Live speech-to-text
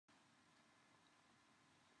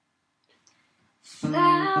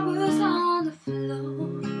Flowers on the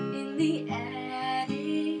floor in the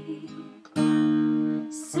attic,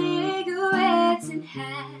 cigarettes in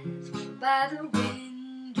half by the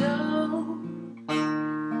window.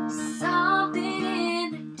 Something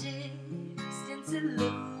in the distance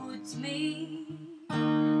eludes me,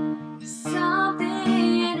 something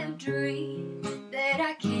in a dream that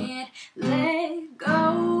I can't let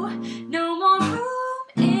go. No more room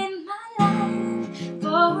in my life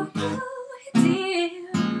for you, dear.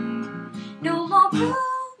 No more room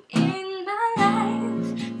in my life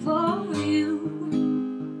for you.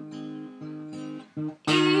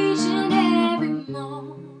 Each and every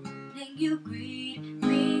morning you greet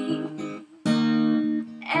me,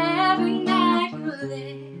 every night you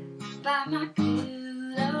live by my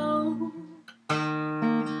pillow.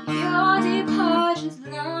 Your departure's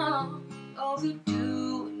long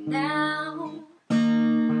overdue now.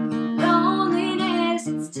 Loneliness,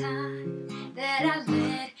 it's time